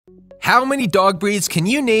How many dog breeds can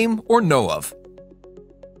you name or know of?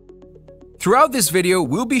 Throughout this video,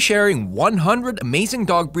 we'll be sharing 100 amazing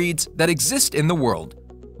dog breeds that exist in the world.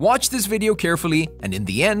 Watch this video carefully and in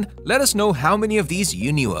the end, let us know how many of these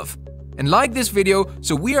you knew of. And like this video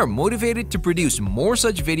so we are motivated to produce more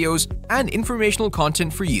such videos and informational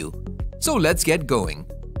content for you. So let's get going.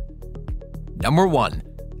 Number 1.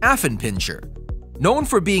 Affenpinscher. Known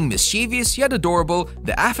for being mischievous yet adorable,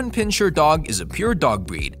 the Affenpinscher dog is a pure dog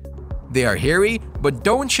breed. They are hairy but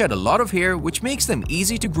don't shed a lot of hair, which makes them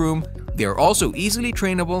easy to groom. They are also easily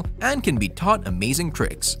trainable and can be taught amazing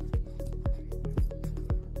tricks.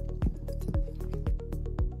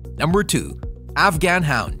 Number 2. Afghan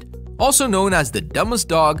Hound. Also known as the dumbest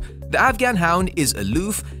dog, the Afghan Hound is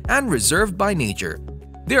aloof and reserved by nature.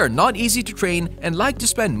 They are not easy to train and like to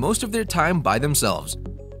spend most of their time by themselves.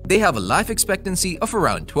 They have a life expectancy of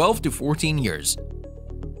around 12 to 14 years.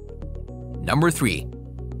 Number 3.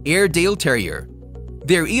 Airedale Terrier.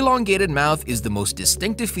 Their elongated mouth is the most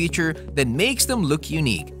distinctive feature that makes them look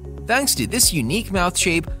unique. Thanks to this unique mouth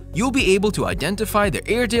shape, you'll be able to identify the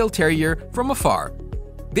Airedale Terrier from afar.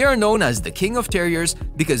 They are known as the King of Terriers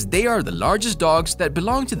because they are the largest dogs that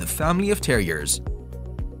belong to the family of terriers.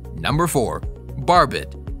 Number 4.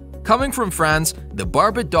 Barbet. Coming from France, the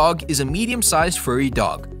Barbet dog is a medium-sized furry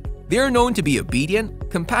dog. They are known to be obedient,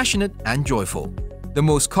 compassionate, and joyful. The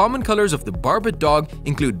most common colors of the Barbet dog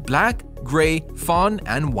include black, gray, fawn,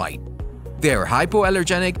 and white. They are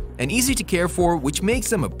hypoallergenic and easy to care for, which makes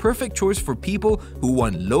them a perfect choice for people who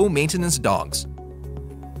want low-maintenance dogs.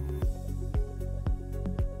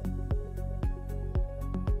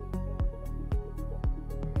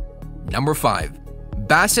 Number 5.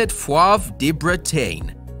 Basset Fauve de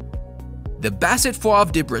Bretagne. The Basset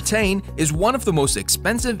Fauve de Bretagne is one of the most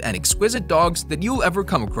expensive and exquisite dogs that you'll ever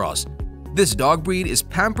come across. This dog breed is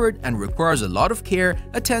pampered and requires a lot of care,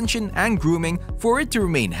 attention, and grooming for it to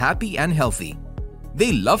remain happy and healthy.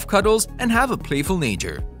 They love cuddles and have a playful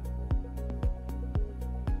nature.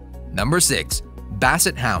 Number 6.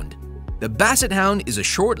 Basset Hound. The Basset Hound is a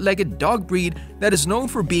short-legged dog breed that is known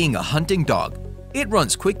for being a hunting dog. It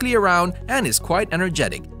runs quickly around and is quite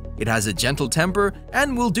energetic. It has a gentle temper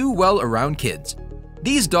and will do well around kids.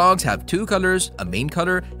 These dogs have two colors, a main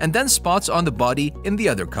color, and then spots on the body in the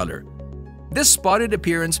other color. This spotted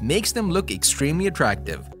appearance makes them look extremely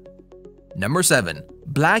attractive. Number 7.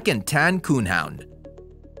 Black and Tan Coonhound.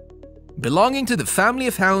 Belonging to the family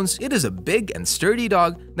of hounds, it is a big and sturdy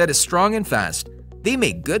dog that is strong and fast. They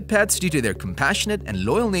make good pets due to their compassionate and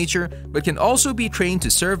loyal nature, but can also be trained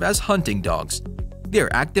to serve as hunting dogs. They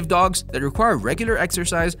are active dogs that require regular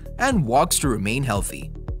exercise and walks to remain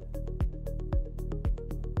healthy.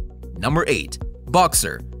 Number 8.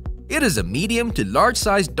 Boxer. It is a medium to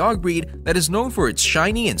large-sized dog breed that is known for its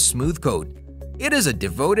shiny and smooth coat. It is a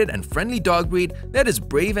devoted and friendly dog breed that is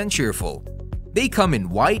brave and cheerful. They come in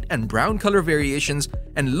white and brown color variations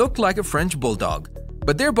and look like a French bulldog,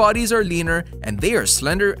 but their bodies are leaner and they are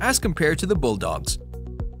slender as compared to the bulldogs.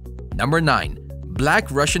 Number 9. Black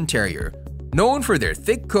Russian Terrier. Known for their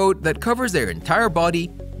thick coat that covers their entire body,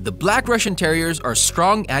 the Black Russian Terriers are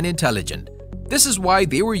strong and intelligent. This is why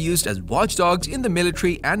they were used as watchdogs in the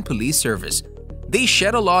military and police service. They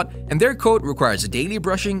shed a lot and their coat requires daily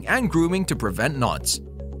brushing and grooming to prevent knots.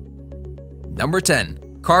 Number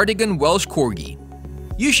 10. Cardigan Welsh Corgi.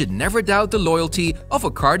 You should never doubt the loyalty of a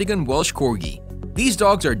Cardigan Welsh Corgi. These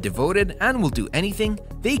dogs are devoted and will do anything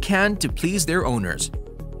they can to please their owners.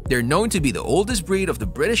 They're known to be the oldest breed of the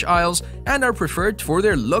British Isles and are preferred for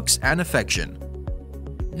their looks and affection.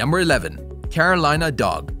 Number 11. Carolina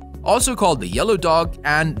Dog. Also called the Yellow Dog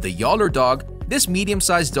and the Yaller Dog, this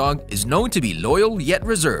medium-sized dog is known to be loyal yet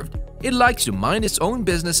reserved. It likes to mind its own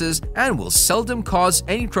businesses and will seldom cause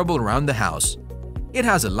any trouble around the house. It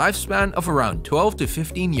has a lifespan of around 12 to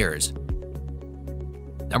 15 years.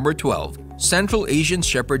 Number 12. Central Asian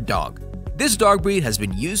Shepherd Dog. This dog breed has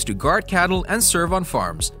been used to guard cattle and serve on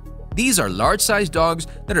farms. These are large-sized dogs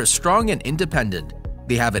that are strong and independent.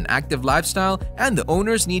 They have an active lifestyle and the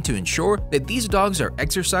owners need to ensure that these dogs are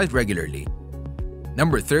exercised regularly.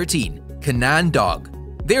 Number 13. Canaan Dog.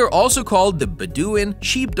 They are also called the Bedouin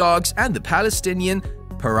sheepdogs and the Palestinian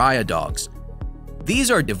pariah dogs.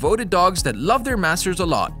 These are devoted dogs that love their masters a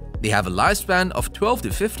lot. They have a lifespan of 12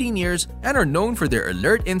 to 15 years and are known for their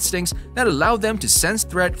alert instincts that allow them to sense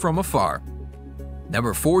threat from afar.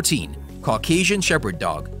 Number 14. Caucasian Shepherd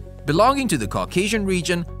Dog. Belonging to the Caucasian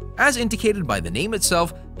region, as indicated by the name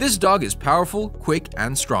itself, this dog is powerful, quick,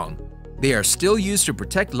 and strong. They are still used to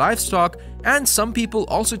protect livestock and some people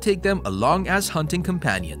also take them along as hunting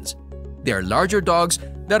companions. They are larger dogs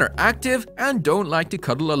that are active and don't like to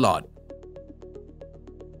cuddle a lot.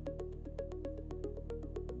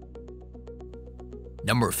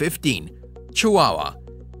 Number 15. Chihuahua.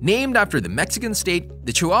 Named after the Mexican state,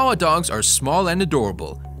 the Chihuahua dogs are small and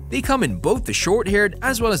adorable. They come in both the short-haired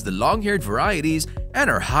as well as the long-haired varieties and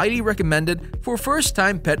are highly recommended for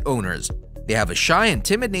first-time pet owners. They have a shy and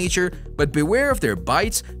timid nature, but beware of their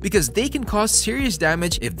bites because they can cause serious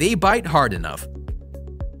damage if they bite hard enough.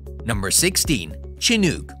 Number 16.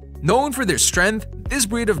 Chinook. Known for their strength, this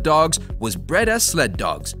breed of dogs was bred as sled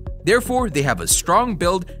dogs. Therefore, they have a strong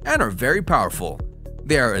build and are very powerful.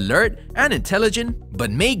 They are alert and intelligent,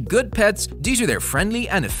 but make good pets due to their friendly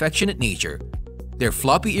and affectionate nature. Their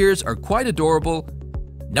floppy ears are quite adorable.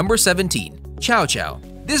 Number 17. Chow Chow.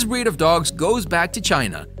 This breed of dogs goes back to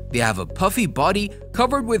China. They have a puffy body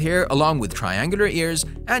covered with hair along with triangular ears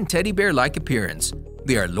and teddy bear-like appearance.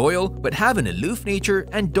 They are loyal but have an aloof nature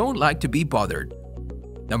and don't like to be bothered.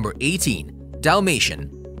 Number 18.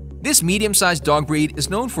 Dalmatian. This medium-sized dog breed is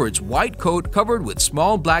known for its white coat covered with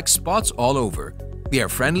small black spots all over. They are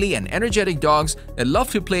friendly and energetic dogs that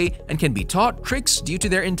love to play and can be taught tricks due to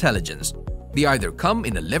their intelligence. They either come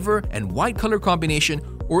in a liver and white color combination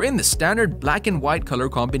or in the standard black and white color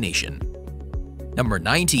combination. Number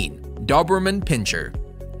 19. Doberman Pinscher.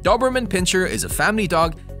 Doberman Pinscher is a family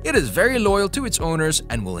dog. It is very loyal to its owners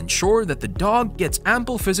and will ensure that the dog gets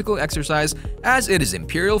ample physical exercise as it is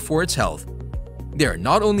imperial for its health. They are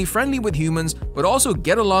not only friendly with humans but also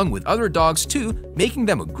get along with other dogs too, making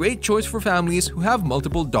them a great choice for families who have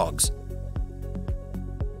multiple dogs.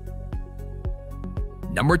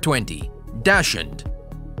 Number 20. Dachshund.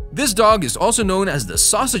 This dog is also known as the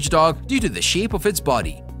sausage dog due to the shape of its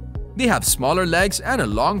body. They have smaller legs and a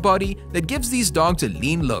long body that gives these dogs a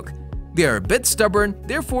lean look. They are a bit stubborn,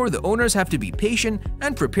 therefore the owners have to be patient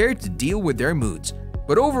and prepared to deal with their moods.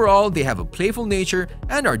 But overall, they have a playful nature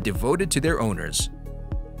and are devoted to their owners.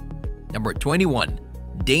 Number 21.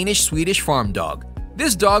 Danish-Swedish Farm Dog.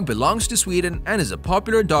 This dog belongs to Sweden and is a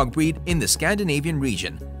popular dog breed in the Scandinavian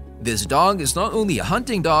region. This dog is not only a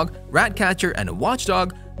hunting dog, rat catcher, and a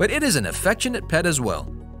watchdog, but it is an affectionate pet as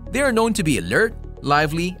well. They are known to be alert,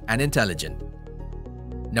 lively, and intelligent.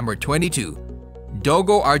 Number 22.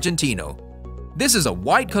 Dogo Argentino. This is a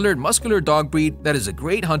white-colored muscular dog breed that is a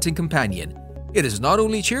great hunting companion. It is not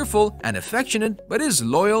only cheerful and affectionate, but is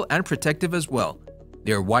loyal and protective as well.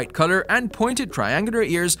 Their white color and pointed triangular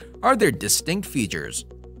ears are their distinct features.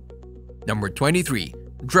 Number 23.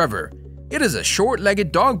 Drever. It is a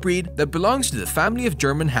short-legged dog breed that belongs to the family of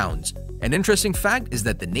German hounds. An interesting fact is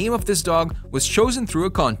that the name of this dog was chosen through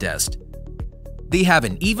a contest. They have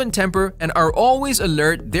an even temper and are always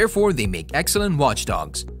alert, therefore they make excellent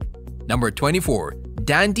watchdogs. Number 24.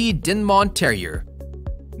 Dandy Dinmont Terrier.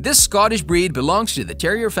 This Scottish breed belongs to the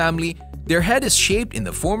terrier family. Their head is shaped in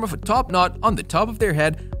the form of a top knot on the top of their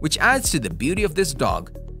head, which adds to the beauty of this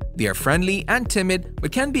dog. They are friendly and timid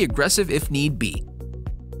but can be aggressive if need be.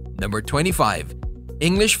 Number 25.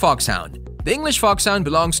 English Foxhound. The English Foxhound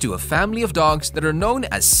belongs to a family of dogs that are known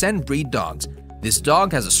as scent breed dogs. This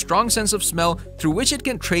dog has a strong sense of smell through which it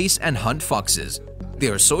can trace and hunt foxes. They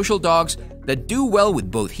are social dogs that do well with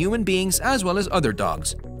both human beings as well as other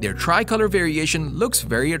dogs. Their tricolor variation looks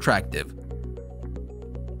very attractive.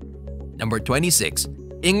 Number 26.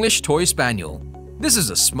 English Toy Spaniel. This is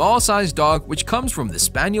a small-sized dog which comes from the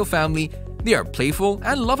Spaniel family. They are playful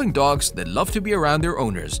and loving dogs that love to be around their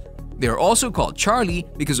owners. They are also called Charlie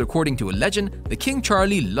because according to a legend, the King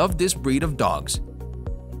Charlie loved this breed of dogs.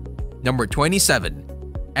 Number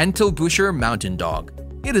 27. Entlebucher Mountain Dog.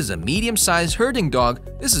 It is a medium-sized herding dog.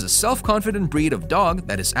 This is a self-confident breed of dog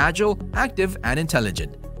that is agile, active, and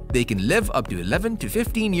intelligent. They can live up to 11 to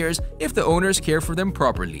 15 years if the owners care for them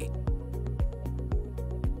properly.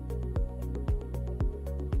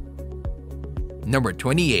 Number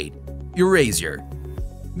 28. Eurasier.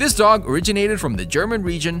 This dog originated from the German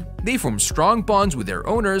region. They form strong bonds with their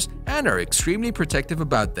owners and are extremely protective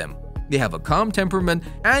about them. They have a calm temperament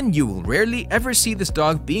and you will rarely ever see this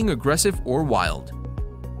dog being aggressive or wild.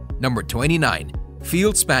 Number 29.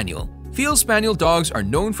 Field Spaniel. Field Spaniel dogs are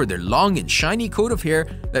known for their long and shiny coat of hair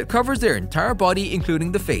that covers their entire body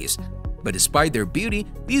including the face. But despite their beauty,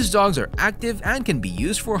 these dogs are active and can be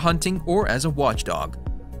used for hunting or as a watchdog.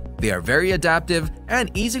 They are very adaptive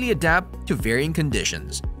and easily adapt to varying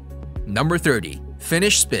conditions. Number 30.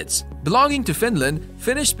 Finnish Spitz. Belonging to Finland,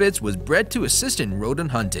 Finnish Spitz was bred to assist in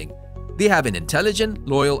rodent hunting. They have an intelligent,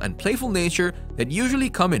 loyal, and playful nature that usually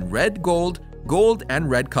come in red, gold, and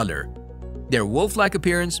red color. Their wolf-like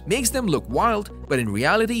appearance makes them look wild, but in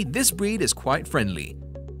reality, this breed is quite friendly.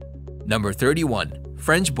 Number 31.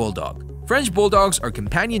 French Bulldog. French Bulldogs are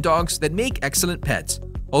companion dogs that make excellent pets.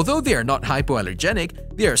 Although they are not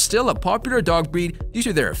hypoallergenic, they are still a popular dog breed due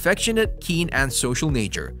to their affectionate, keen, and social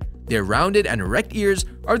nature. Their rounded and erect ears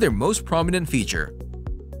are their most prominent feature.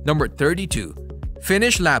 Number 32.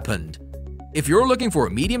 Finnish Lapphund. If you're looking for a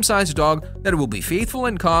medium-sized dog that will be faithful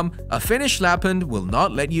and calm, a Finnish Lapphund will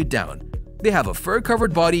not let you down. They have a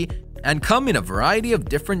fur-covered body and come in a variety of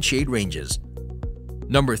different shade ranges.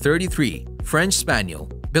 Number 33. French Spaniel.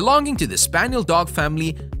 Belonging to the Spaniel dog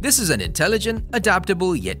family, this is an intelligent,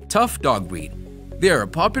 adaptable, yet tough dog breed. They are a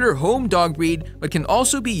popular home dog breed but can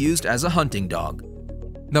also be used as a hunting dog.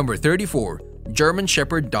 Number 34. German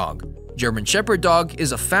Shepherd Dog. German Shepherd Dog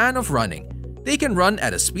is a fan of running. They can run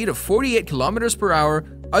at a speed of 48 km per hour.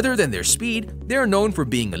 Other than their speed, they are known for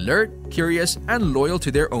being alert, curious, and loyal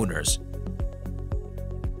to their owners.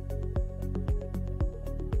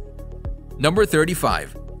 Number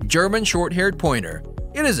 35. German Short-Haired Pointer.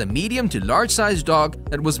 It is a medium to large-sized dog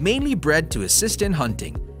that was mainly bred to assist in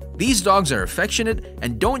hunting. These dogs are affectionate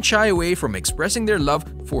and don't shy away from expressing their love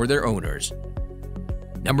for their owners.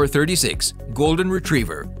 Number 36. Golden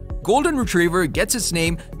Retriever. Golden Retriever gets its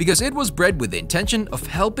name because it was bred with the intention of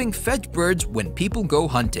helping fetch birds when people go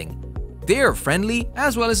hunting. They are friendly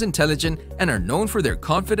as well as intelligent and are known for their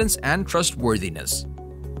confidence and trustworthiness.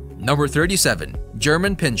 Number 37.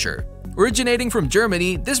 German Pinscher. Originating from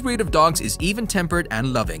Germany, this breed of dogs is even-tempered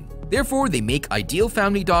and loving. Therefore, they make ideal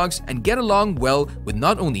family dogs and get along well with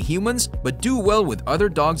not only humans but do well with other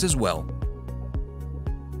dogs as well.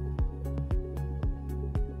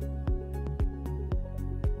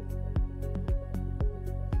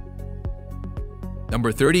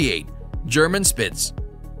 Number 38. German Spitz.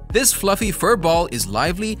 This fluffy fur ball is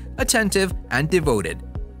lively, attentive, and devoted.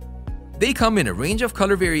 They come in a range of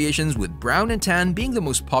color variations with brown and tan being the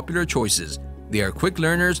most popular choices. They are quick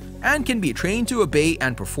learners and can be trained to obey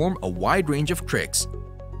and perform a wide range of tricks.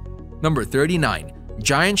 Number 39.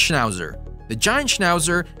 Giant Schnauzer. The Giant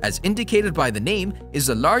Schnauzer, as indicated by the name, is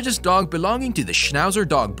the largest dog belonging to the Schnauzer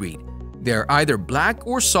dog breed. They are either black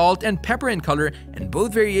or salt and pepper in color, and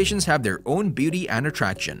both variations have their own beauty and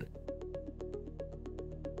attraction.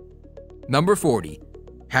 Number 40.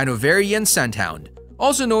 Hanoverian Scenthound.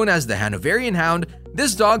 Also known as the Hanoverian Hound,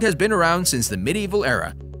 this dog has been around since the medieval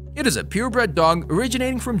era. It is a purebred dog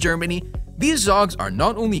originating from Germany. These dogs are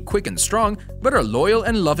not only quick and strong, but are loyal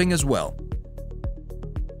and loving as well.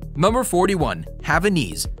 Number 41.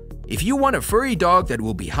 Havanese. If you want a furry dog that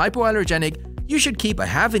will be hypoallergenic, you should keep a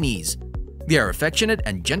Havanese. They are affectionate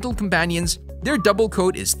and gentle companions. Their double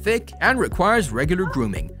coat is thick and requires regular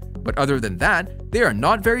grooming. But other than that, they are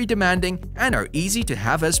not very demanding and are easy to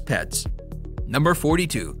have as pets. Number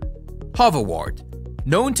 42. Hovawart.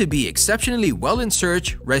 Known to be exceptionally well in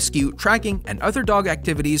search, rescue, tracking, and other dog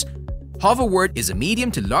activities, Hovawart is a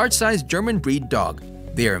medium to large-sized German breed dog.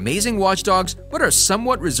 They are amazing watchdogs but are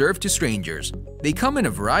somewhat reserved to strangers. They come in a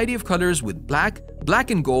variety of colors with black,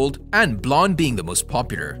 black and gold, and blonde being the most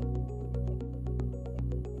popular.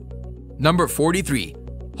 Number 43.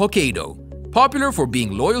 Hokkaido. Popular for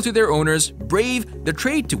being loyal to their owners, brave, the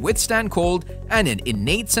trait to withstand cold, and an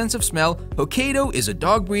innate sense of smell, Hokkaido is a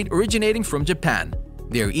dog breed originating from Japan.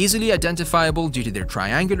 They are easily identifiable due to their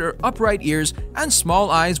triangular upright ears and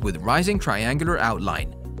small eyes with rising triangular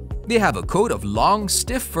outline. They have a coat of long,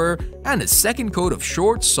 stiff fur and a second coat of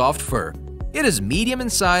short, soft fur. It is medium in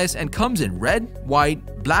size and comes in red,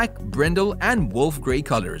 white, black, brindle, and wolf gray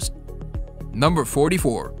colors. Number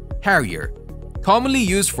 44. Harrier. Commonly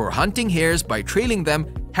used for hunting hares by trailing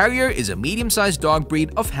them, Harrier is a medium-sized dog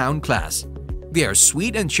breed of hound class. They are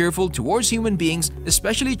sweet and cheerful towards human beings,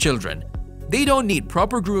 especially children. They don't need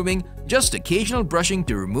proper grooming, just occasional brushing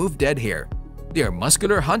to remove dead hair. They are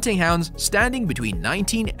muscular hunting hounds standing between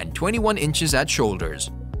 19 and 21 inches at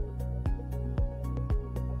shoulders.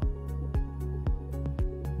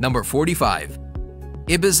 Number 45.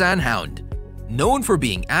 Ibizan Hound. Known for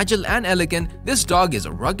being agile and elegant, this dog is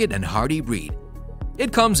a rugged and hardy breed.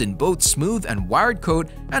 It comes in both smooth and wired coat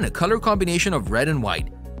and a color combination of red and white.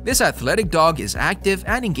 This athletic dog is active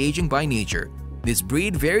and engaging by nature. This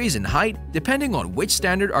breed varies in height depending on which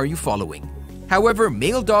standard are you following. However,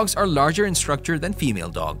 male dogs are larger in structure than female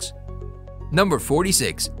dogs. Number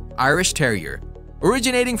 46. Irish Terrier.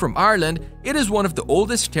 Originating from Ireland, it is one of the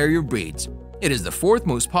oldest terrier breeds. It is the fourth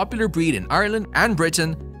most popular breed in Ireland and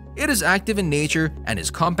Britain. It is active in nature and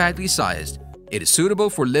is compactly sized. It is suitable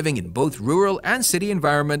for living in both rural and city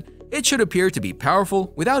environment. It should appear to be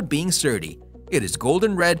powerful without being sturdy. It is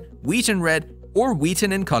golden red, wheaten red, or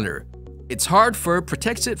wheaten in color. Its hard fur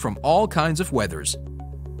protects it from all kinds of weathers.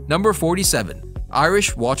 Number 47.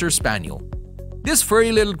 Irish Water Spaniel. This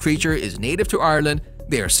furry little creature is native to Ireland.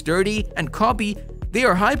 They are sturdy and cobby. They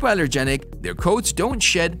are hypoallergenic. Their coats don't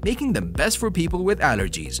shed, making them best for people with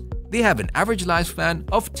allergies. They have an average lifespan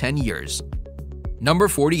of 10 years. Number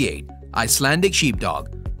 48. Icelandic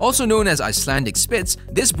Sheepdog. Also known as Icelandic Spitz,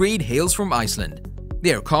 this breed hails from Iceland.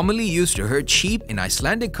 They are commonly used to herd sheep in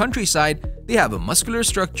Icelandic countryside. They have a muscular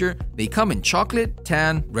structure. They come in chocolate,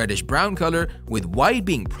 tan, reddish-brown color, with white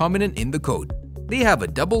being prominent in the coat. They have a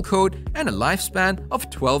double coat and a lifespan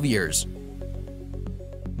of 12 years.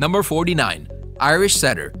 Number 49. Irish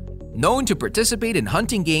Setter. Known to participate in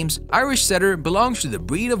hunting games, Irish Setter belongs to the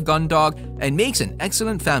breed of gun dog and makes an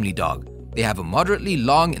excellent family dog. They have a moderately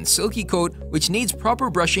long and silky coat which needs proper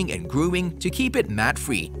brushing and grooming to keep it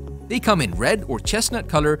mat-free. They come in red or chestnut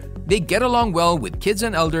color. They get along well with kids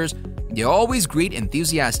and elders. They always greet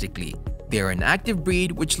enthusiastically. They are an active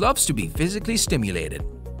breed which loves to be physically stimulated.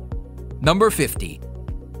 Number 50.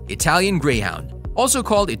 Italian Greyhound. Also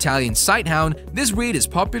called Italian Sighthound, this breed is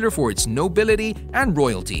popular for its nobility and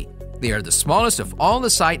royalty. They are the smallest of all the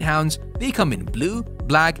Sighthounds. They come in blue,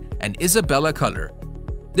 black, and Isabella color.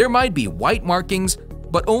 There might be white markings,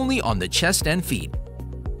 but only on the chest and feet.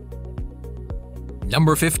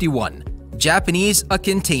 Number 51. Japanese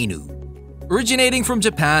Akintenu. Originating from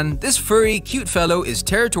Japan, this furry, cute fellow is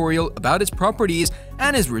territorial about its properties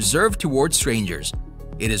and is reserved towards strangers.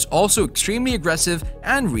 It is also extremely aggressive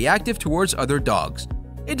and reactive towards other dogs.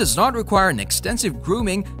 It does not require an extensive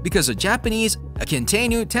grooming because a Japanese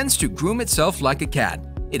Akintenu tends to groom itself like a cat.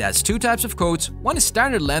 It has two types of coats, one is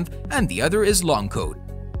standard length and the other is long coat.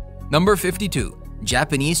 Number 52.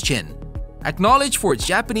 Japanese Chin. Acknowledged for its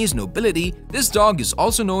Japanese nobility, this dog is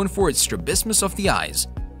also known for its strabismus of the eyes.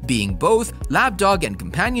 Being both lapdog and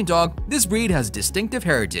companion dog, this breed has distinctive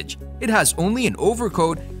heritage. It has only an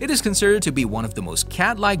overcoat. It is considered to be one of the most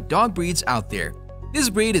cat-like dog breeds out there. This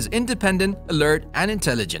breed is independent, alert, and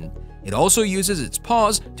intelligent. It also uses its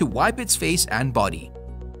paws to wipe its face and body.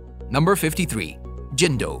 Number 53.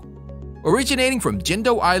 Jindo. Originating from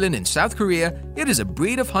Jindo Island in South Korea, it is a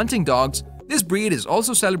breed of hunting dogs. This breed is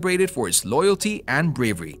also celebrated for its loyalty and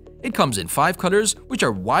bravery. It comes in 5 colors, which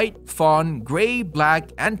are white, fawn, gray,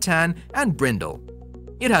 black, and tan, and brindle.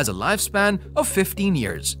 It has a lifespan of 15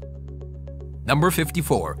 years. Number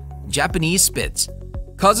 54. Japanese Spitz.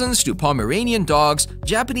 Cousins to Pomeranian dogs,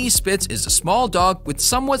 Japanese Spitz is a small dog with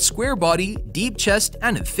somewhat square body, deep chest,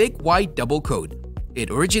 and a thick white double coat.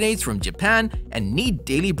 It originates from Japan and needs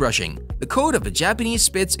daily brushing. The coat of a Japanese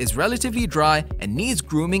Spitz is relatively dry and needs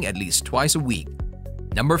grooming at least twice a week.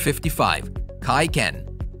 Number 55. Kai Ken.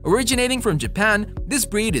 Originating from Japan, this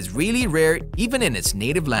breed is really rare even in its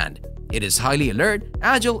native land. It is highly alert,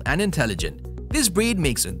 agile, and intelligent. This breed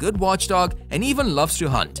makes a good watchdog and even loves to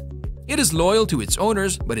hunt. It is loyal to its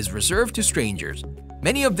owners but is reserved to strangers.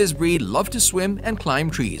 Many of this breed love to swim and climb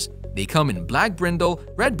trees. They come in black brindle,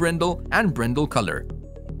 red brindle, and brindle color.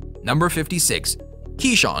 Number 56.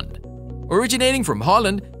 Keeshond. Originating from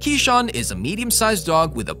Holland, Keeshond is a medium-sized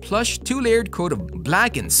dog with a plush, two-layered coat of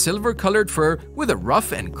black and silver-colored fur with a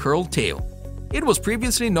rough and curled tail. It was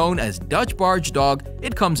previously known as Dutch Barge Dog.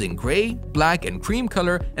 It comes in gray, black, and cream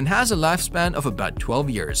color and has a lifespan of about 12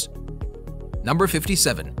 years. Number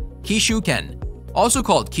 57. Kishu Ken. Also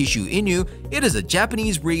called Kishu Inu, it is a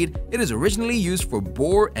Japanese breed. It is originally used for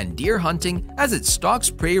boar and deer hunting as it stalks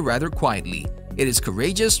prey rather quietly. It is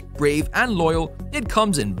courageous, brave, and loyal. It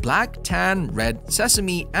comes in black, tan, red,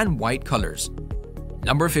 sesame, and white colors.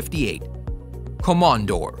 Number 58.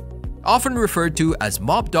 Komondor. Often referred to as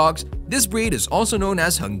mop dogs, this breed is also known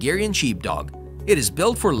as Hungarian Sheepdog. It is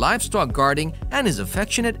built for livestock guarding and is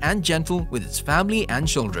affectionate and gentle with its family and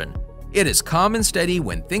children. It is calm and steady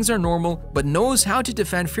when things are normal but knows how to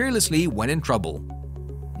defend fearlessly when in trouble.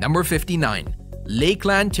 Number 59.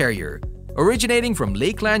 Lakeland Terrier. Originating from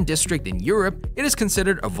Lakeland District in Europe, it is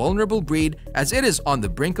considered a vulnerable breed as it is on the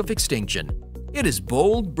brink of extinction. It is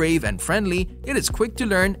bold, brave, and friendly. It is quick to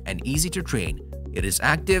learn and easy to train. It is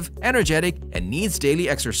active, energetic, and needs daily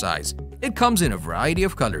exercise. It comes in a variety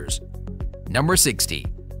of colors. Number 60.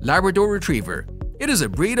 Labrador Retriever. It is a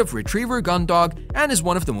breed of retriever gun dog and is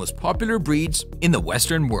one of the most popular breeds in the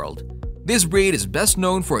Western world. This breed is best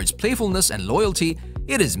known for its playfulness and loyalty.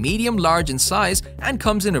 It is medium-large in size and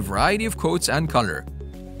comes in a variety of coats and color.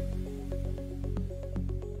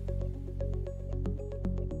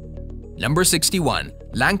 Number 61.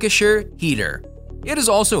 Lancashire Heeler. It is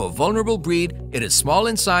also a vulnerable breed. It is small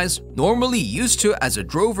in size, normally used to as a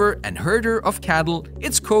drover and herder of cattle.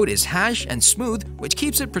 Its coat is harsh and smooth, which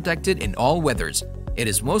keeps it protected in all weathers. It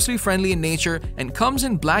is mostly friendly in nature and comes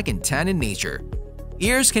in black and tan in nature.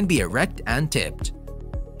 Ears can be erect and tipped.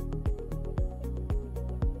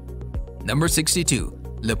 Number 62.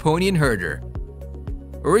 Laponian Herder.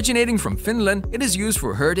 Originating from Finland, it is used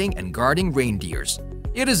for herding and guarding reindeers.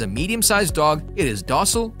 It is a medium-sized dog. It is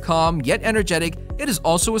docile, calm, yet energetic. It is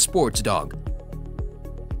also a sports dog.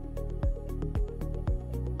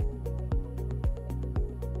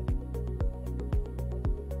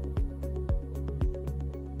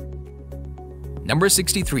 Number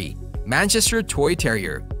 63. Manchester Toy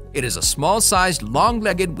Terrier. It is a small-sized,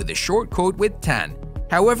 long-legged with a short coat with tan.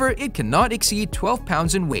 However, it cannot exceed 12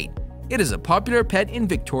 pounds in weight. It is a popular pet in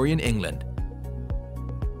Victorian England.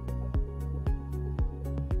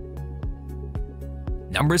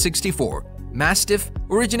 Number 64. Mastiff,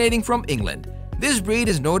 originating from England. This breed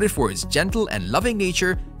is noted for its gentle and loving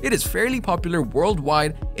nature. It is fairly popular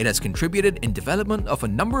worldwide. It has contributed in development of a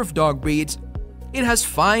number of dog breeds. It has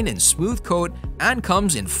fine and smooth coat and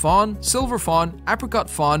comes in fawn, silver fawn, apricot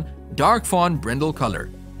fawn, dark fawn brindle color.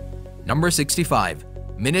 Number 65.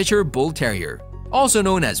 Miniature Bull Terrier. Also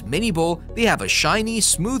known as mini bull, they have a shiny,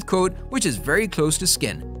 smooth coat which is very close to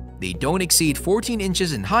skin. They don't exceed 14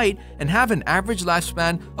 inches in height and have an average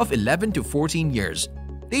lifespan of 11 to 14 years.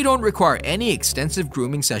 They don't require any extensive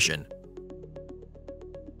grooming session.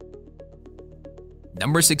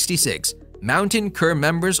 Number 66. Mountain cur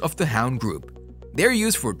members of the hound group. They're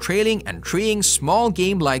used for trailing and treeing small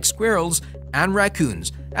game like squirrels and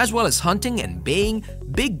raccoons, as well as hunting and baying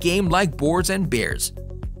big game like boars and bears.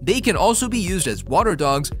 They can also be used as water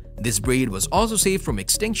dogs. This breed was also saved from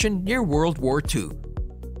extinction near World War II.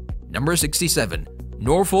 Number 67.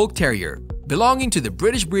 Norfolk Terrier. Belonging to the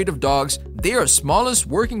British breed of dogs, they are smallest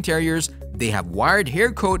working terriers. They have wired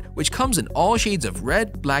hair coat which comes in all shades of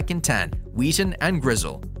red, black and tan, wheaten and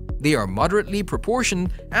grizzle. They are moderately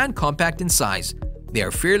proportioned and compact in size. They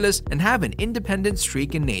are fearless and have an independent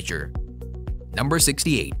streak in nature. Number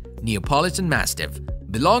 68. Neapolitan Mastiff.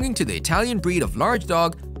 Belonging to the Italian breed of large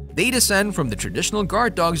dog, they descend from the traditional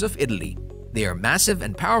guard dogs of Italy. They are massive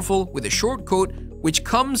and powerful with a short coat which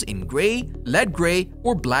comes in gray, lead gray,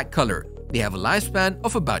 or black color. They have a lifespan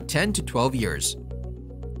of about 10 to 12 years.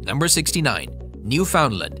 Number 69.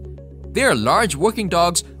 Newfoundland. They are large working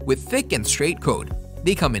dogs with thick and straight coat.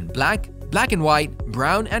 They come in black, black and white,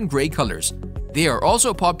 brown and gray colors. They are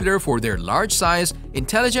also popular for their large size,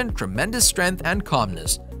 intelligent, tremendous strength and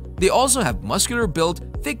calmness. They also have muscular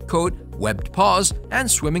build, thick coat, webbed paws, and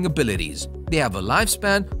swimming abilities. They have a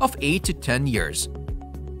lifespan of 8 to 10 years.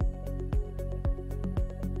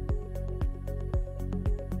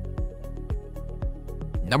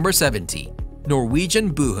 Number 70.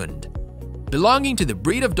 Norwegian Buhund. Belonging to the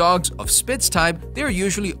breed of dogs of Spitz type, they are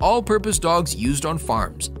usually all-purpose dogs used on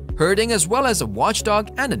farms, herding as well as a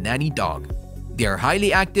watchdog and a nanny dog. They are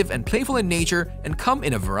highly active and playful in nature and come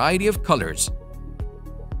in a variety of colors.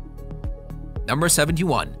 Number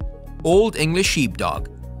 71. Old English Sheepdog.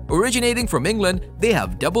 Originating from England, they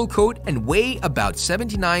have double coat and weigh about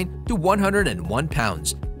 79 to 101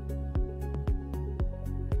 pounds.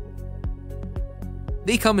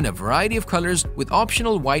 They come in a variety of colors with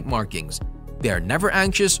optional white markings. They are never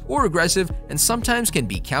anxious or aggressive and sometimes can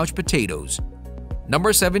be couch potatoes.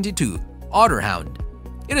 Number 72. Otterhound.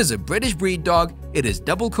 It is a British breed dog. It is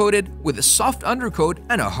double-coated with a soft undercoat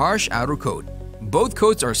and a harsh outer coat. Both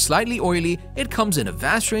coats are slightly oily. It comes in a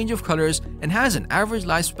vast range of colors and has an average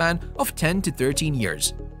lifespan of 10 to 13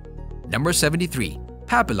 years. Number 73.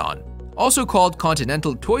 Papillon. Also called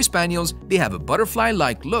Continental Toy Spaniels, they have a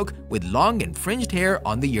butterfly-like look with long and fringed hair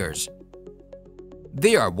on the ears.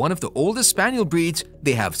 They are one of the oldest spaniel breeds.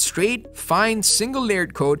 They have straight, fine,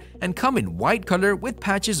 single-layered coat and come in white color with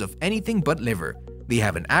patches of anything but liver. They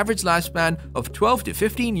have an average lifespan of 12 to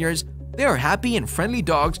 15 years. They are happy and friendly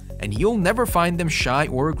dogs and you'll never find them shy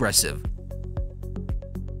or aggressive.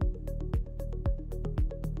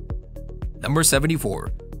 Number 74.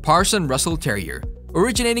 Parson Russell Terrier.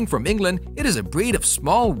 Originating from England, it is a breed of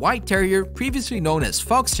small white terrier previously known as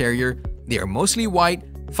fox terrier. They are mostly white,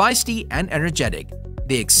 feisty and energetic.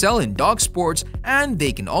 They excel in dog sports and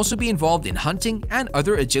they can also be involved in hunting and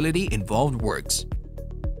other agility-involved works.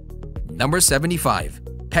 Number 75.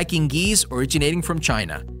 Pekingese originating from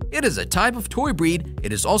China. It is a type of toy breed.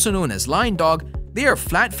 It is also known as lion dog. They are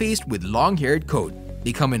flat-faced with long-haired coat.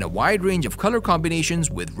 They come in a wide range of color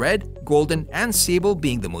combinations with red, golden, and sable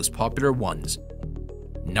being the most popular ones.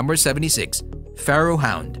 Number 76. Pharaoh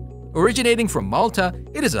Hound. Originating from Malta,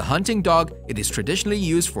 it is a hunting dog. It is traditionally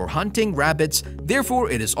used for hunting rabbits, therefore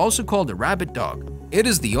it is also called a rabbit dog. It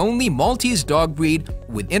is the only Maltese dog breed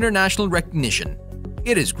with international recognition.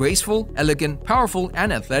 It is graceful, elegant, powerful,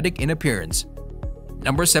 and athletic in appearance.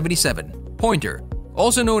 Number 77. Pointer.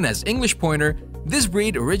 Also known as English Pointer, this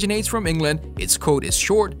breed originates from England. Its coat is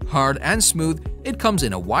short, hard, and smooth. It comes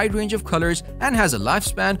in a wide range of colors and has a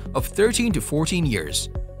lifespan of 13 to 14 years.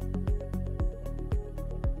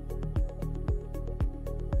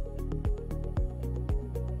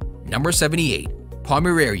 Number 78.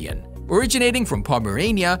 Pomeranian. Originating from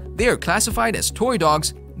Pomerania, they are classified as toy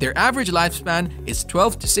dogs. Their average lifespan is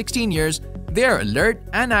 12 to 16 years. They are alert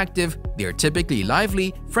and active. They are typically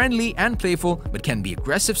lively, friendly, and playful, but can be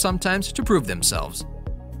aggressive sometimes to prove themselves.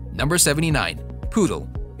 Number 79. Poodle.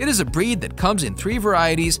 It is a breed that comes in 3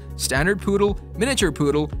 varieties: standard poodle, miniature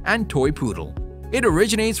poodle, and toy poodle. It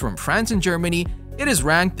originates from France and Germany. It is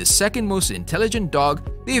ranked the second most intelligent dog.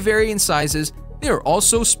 They vary in sizes. They are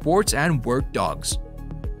also sports and work dogs.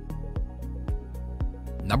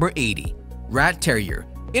 Number 80. Rat Terrier.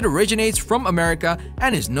 It originates from America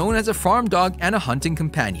and is known as a farm dog and a hunting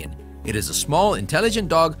companion. It is a small, intelligent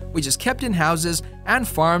dog which is kept in houses and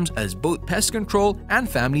farms as both pest control and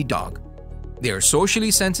family dog. They are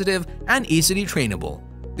socially sensitive and easily trainable.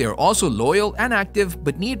 They are also loyal and active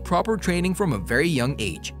but need proper training from a very young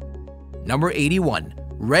age. Number 81.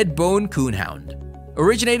 Red-Bone Coonhound.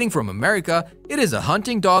 Originating from America, it is a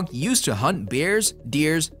hunting dog used to hunt bears,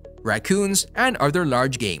 deers, raccoons, and other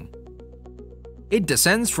large game. It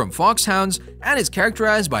descends from foxhounds and is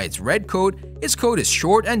characterized by its red coat. Its coat is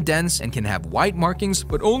short and dense and can have white markings,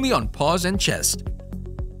 but only on paws and chest.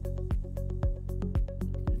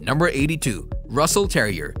 Number 82. Russell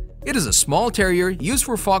Terrier. It is a small terrier used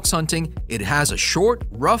for fox hunting. It has a short,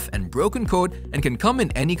 rough, and broken coat and can come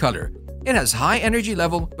in any color. It has high energy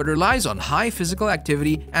level but relies on high physical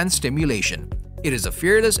activity and stimulation. It is a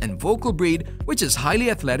fearless and vocal breed which is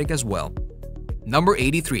highly athletic as well. Number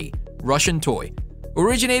 83. Russian Toy.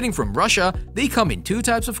 Originating from Russia, they come in 2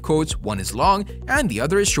 types of coats. One is long and the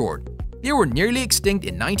other is short. They were nearly extinct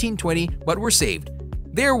in 1920 but were saved.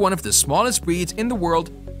 They are one of the smallest breeds in the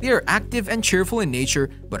world. They are active and cheerful in nature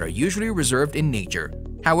but are usually reserved in nature.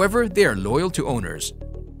 However, they are loyal to owners.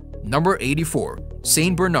 Number 84.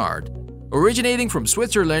 Saint Bernard. Originating from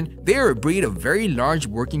Switzerland, they are a breed of very large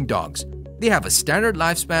working dogs. They have a standard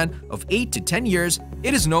lifespan of 8 to 10 years.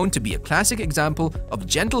 It is known to be a classic example of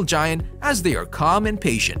gentle giant as they are calm and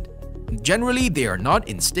patient. Generally, they are not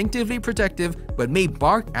instinctively protective but may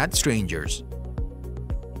bark at strangers.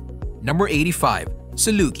 Number 85.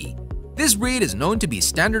 Saluki. This breed is known to be a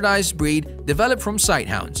standardized breed developed from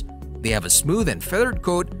sighthounds. They have a smooth and feathered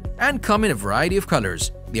coat and come in a variety of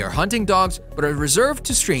colors. They are hunting dogs but are reserved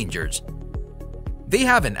to strangers. They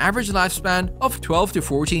have an average lifespan of 12 to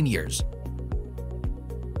 14 years.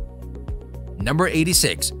 Number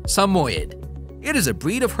 86. Samoyed. It is a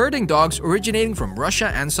breed of herding dogs originating from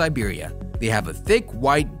Russia and Siberia. They have a thick,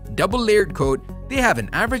 white, double-layered coat. They have an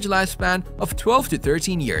average lifespan of 12 to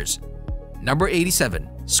 13 years. Number 87.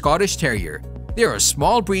 Scottish Terrier. They are a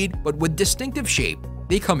small breed but with distinctive shape.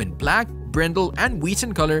 They come in black, brindle, and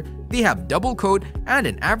wheaten color. They have double coat and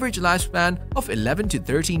an average lifespan of 11 to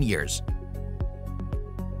 13 years.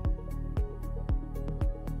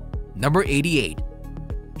 Number 88.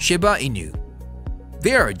 Shiba Inu.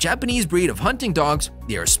 They are a Japanese breed of hunting dogs.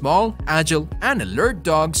 They are small, agile, and alert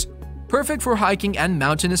dogs, perfect for hiking and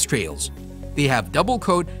mountainous trails. They have double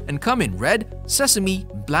coat and come in red, sesame,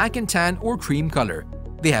 black and tan, or cream color.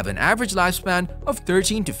 They have an average lifespan of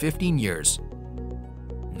 13 to 15 years.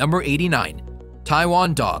 Number 89.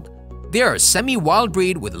 Taiwan Dog. They are a semi-wild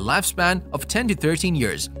breed with a lifespan of 10 to 13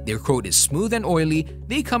 years. Their coat is smooth and oily.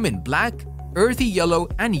 They come in black, earthy yellow,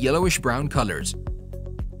 and yellowish-brown colors.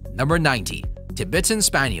 Number 90. Tibetan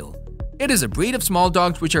Spaniel. It is a breed of small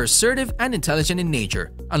dogs which are assertive and intelligent in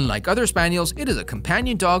nature. Unlike other spaniels, it is a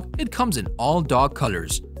companion dog. It comes in all dog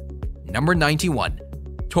colors. Number 91.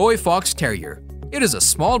 Toy Fox Terrier. It is a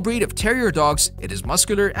small breed of terrier dogs. It is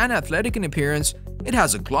muscular and athletic in appearance. It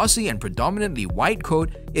has a glossy and predominantly white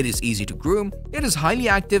coat. It is easy to groom. It is highly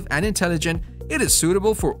active and intelligent. It is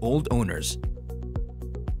suitable for old owners.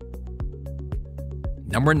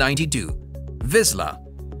 Number 92. Vizsla.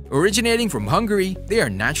 Originating from Hungary, they are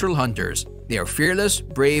natural hunters. They are fearless,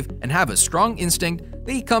 brave, and have a strong instinct.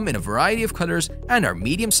 They come in a variety of colors and are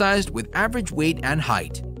medium-sized with average weight and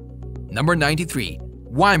height. Number 93.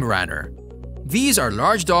 Weimaraner. These are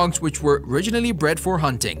large dogs which were originally bred for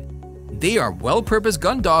hunting. They are well-purposed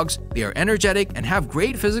gun dogs. They are energetic and have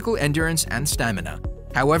great physical endurance and stamina.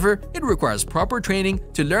 However, it requires proper training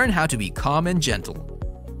to learn how to be calm and gentle.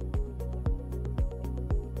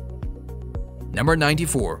 Number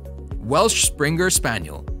 94. Welsh Springer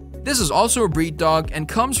Spaniel. This is also a breed dog and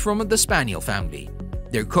comes from the Spaniel family.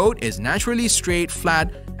 Their coat is naturally straight,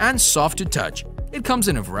 flat, and soft to touch. It comes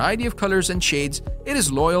in a variety of colors and shades. It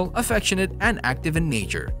is loyal, affectionate, and active in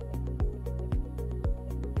nature.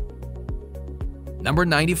 Number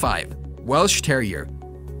 95. Welsh Terrier.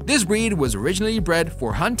 This breed was originally bred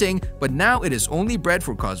for hunting, but now it is only bred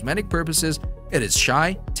for cosmetic purposes. It is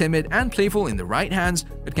shy, timid, and playful in the right hands,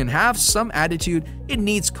 but can have some attitude. It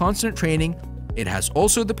needs constant training. It has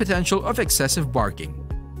also the potential of excessive barking.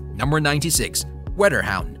 Number 96.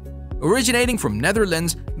 Wetterhound. Originating from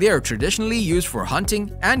Netherlands, they are traditionally used for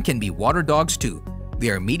hunting and can be water dogs too. They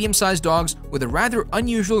are medium-sized dogs with a rather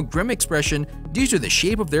unusual grim expression due to the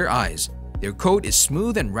shape of their eyes. Their coat is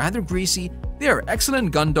smooth and rather greasy. They are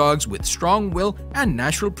excellent gun dogs with strong will and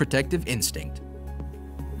natural protective instinct.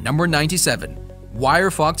 Number 97. Wire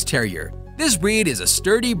Fox Terrier. This breed is a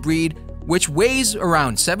sturdy breed which weighs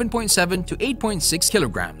around 7.7 to 8.6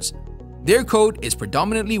 kilograms. Their coat is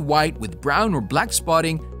predominantly white with brown or black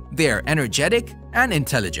spotting. They are energetic and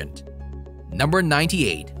intelligent. Number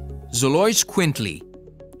 98. Zolois Quintly.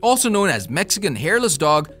 Also known as Mexican hairless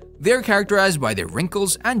dog, they are characterized by their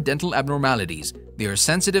wrinkles and dental abnormalities. They are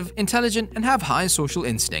sensitive, intelligent, and have high social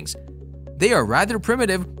instincts. They are rather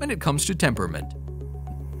primitive when it comes to temperament.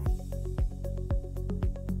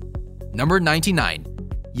 Number 99.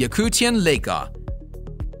 Yakutian Leka.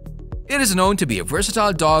 It is known to be a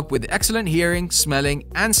versatile dog with excellent hearing, smelling,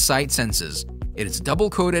 and sight senses. It is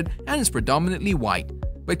double-coated and is predominantly white,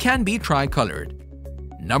 but can be tri-colored.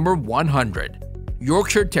 Number 100.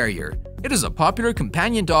 Yorkshire Terrier. It is a popular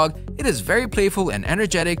companion dog. It is very playful and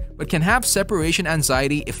energetic, but can have separation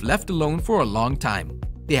anxiety if left alone for a long time.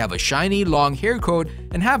 They have a shiny, long hair coat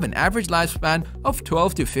and have an average lifespan of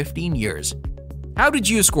 12 to 15 years. How did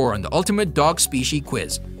you score on the Ultimate Dog Species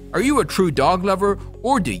Quiz? Are you a true dog lover,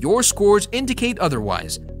 or do your scores indicate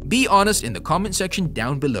otherwise? Be honest in the comment section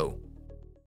down below.